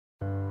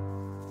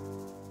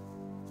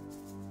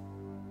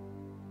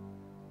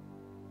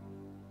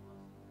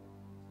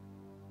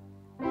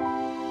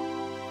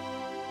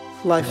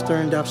Life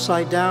turned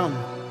upside down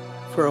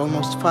for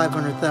almost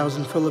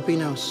 500,000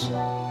 Filipinos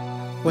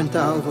when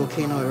Taal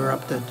Volcano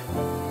erupted.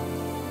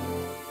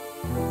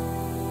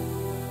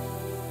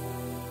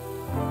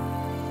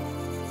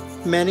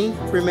 Many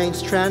remain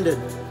stranded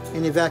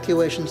in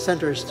evacuation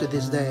centers to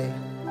this day.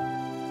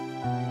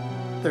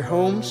 Their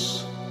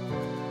homes,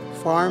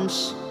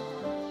 farms,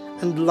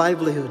 and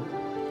livelihood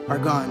are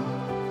gone.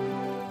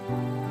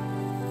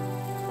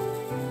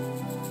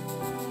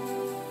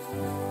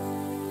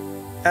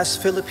 As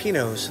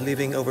Filipinos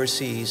living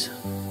overseas,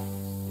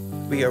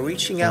 we are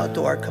reaching out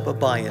to our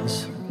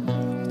kababayans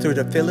through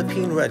the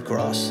Philippine Red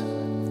Cross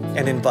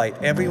and invite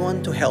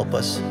everyone to help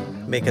us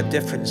make a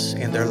difference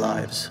in their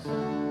lives.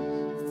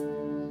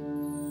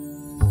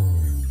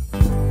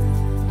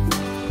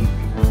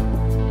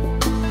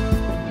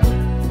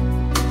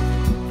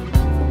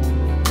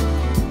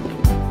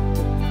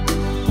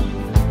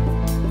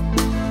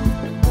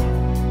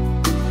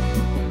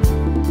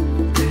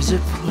 There's a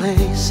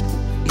place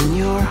in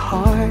your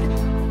heart,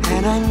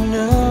 and I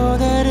know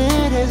that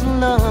it is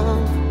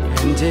love.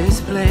 And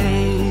this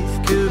place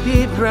could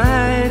be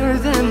brighter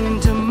than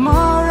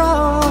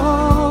tomorrow.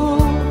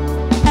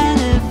 And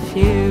if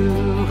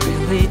you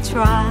really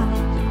try,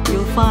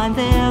 you'll find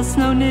there's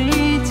no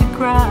need to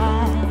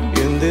cry.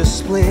 In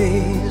this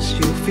place,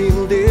 you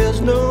feel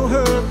there's no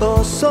hurt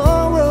or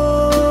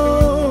sorrow.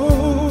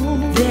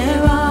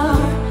 There are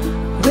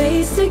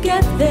ways to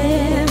get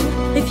there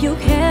if you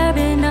care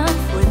enough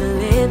for the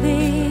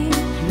living.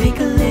 Make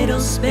a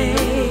little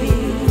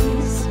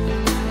space,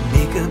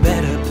 Make a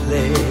better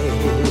place.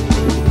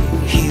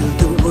 Heal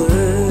the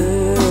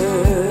world.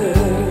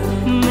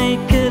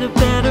 make it a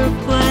better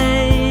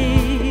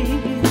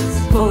place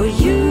for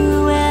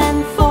you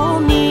and for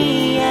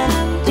me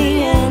and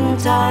the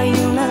entire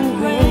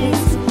human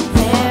race.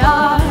 There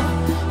are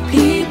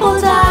people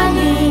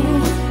dying.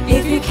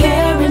 If you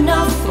care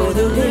enough for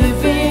the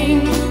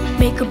living,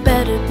 make a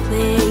better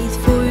place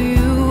for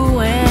you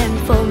and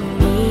for me.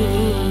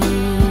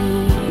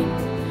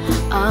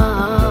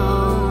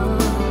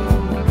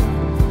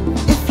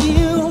 If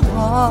you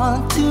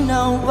want to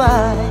know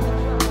why,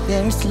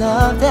 there's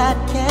love that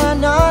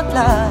cannot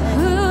lie.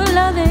 Ooh,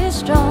 love is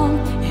strong.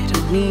 It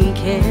only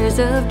cares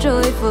of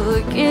joy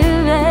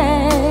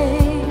forgiving.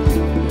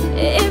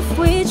 If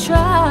we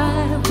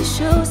try, we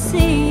shall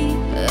see.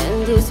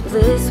 In this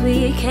bliss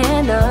we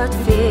cannot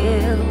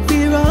feel.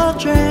 Fear of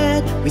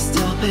dread, we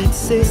stop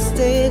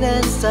existing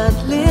and start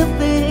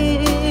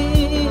living.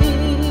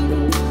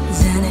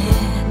 Then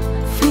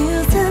it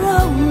feels that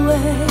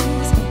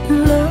always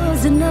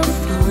love's enough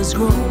for us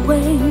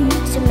growing.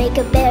 To make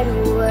a better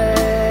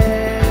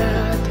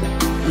world.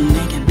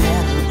 Make a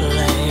better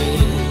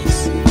place.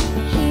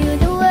 Heal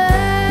the world.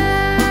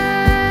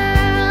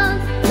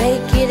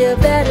 Make it a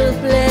better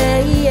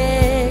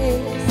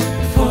place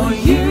For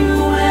you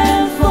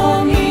and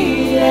for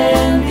me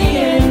and the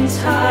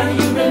entire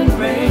human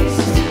race.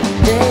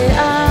 There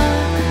are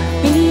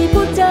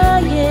people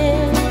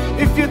dying.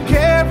 If you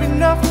care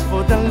enough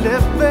for the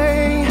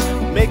living,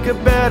 make a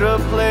better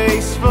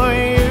place for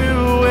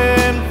you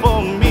and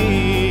for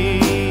me.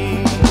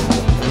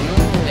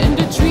 And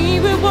the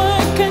dream we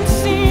were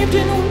conceived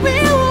in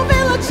will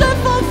village of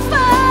our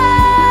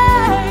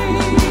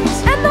face.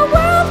 And the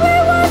world we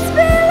once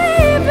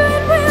believed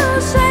in will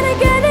shine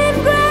again in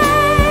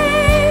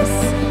grace.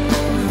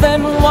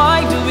 Then why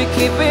do we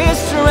keep it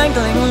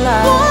strangling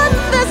life? On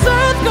this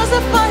earth goes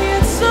a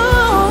fire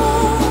soul.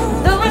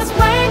 Though it's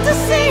plain to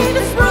see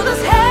this world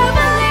is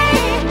heavenly,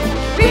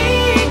 be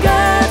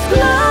God's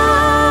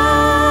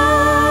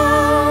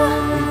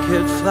glow. We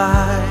could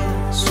fly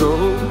so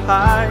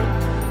high,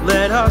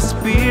 let our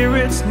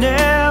spirits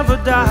never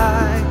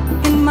die.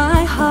 In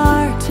my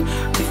heart,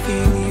 I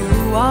feel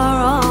you are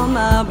all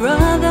my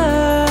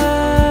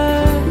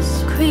brothers.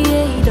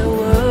 Create a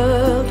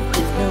world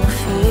with no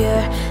fear.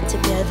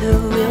 Together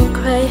we'll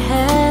cry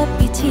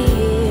happy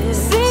tears.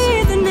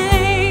 See the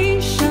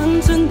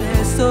nations turn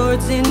their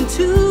swords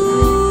into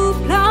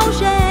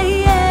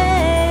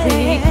plowshares.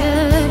 We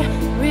could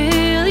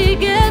really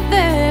get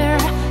there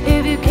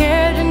if you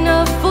cared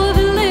enough for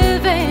the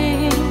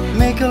living.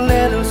 Make a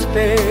little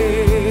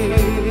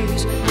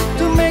space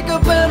to make a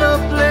better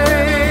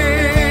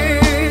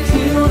place.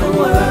 Heal the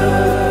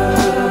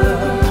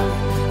world.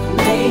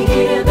 Make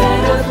it a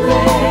better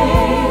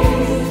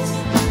place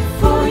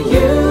for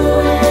you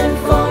and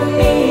for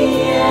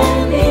me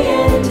and the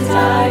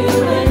entire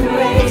human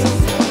race.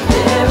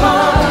 There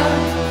are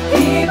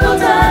people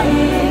dying.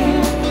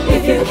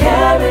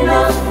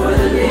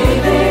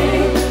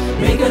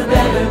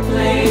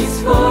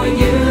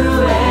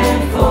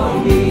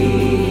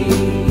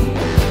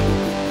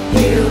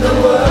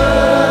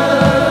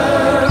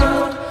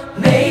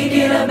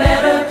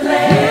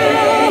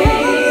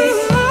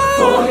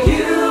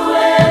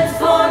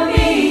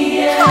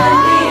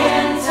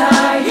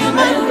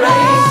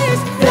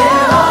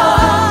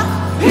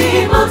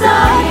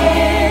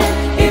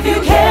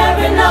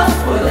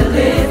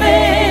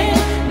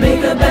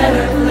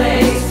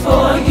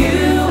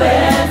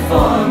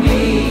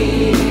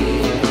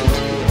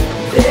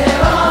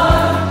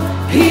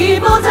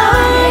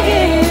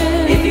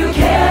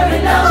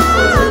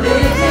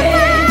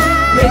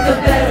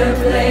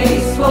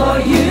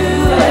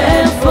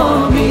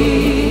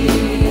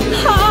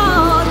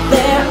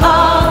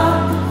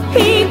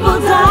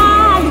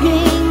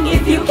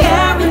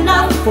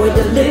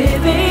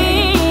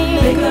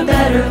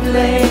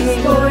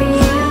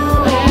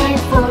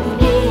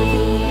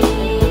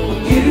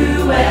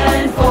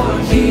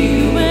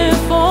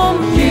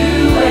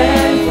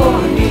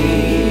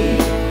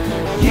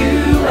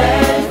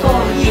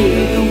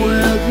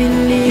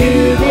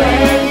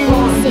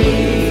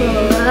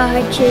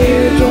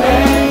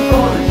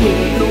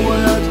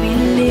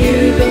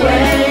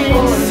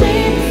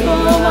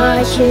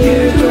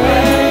 children.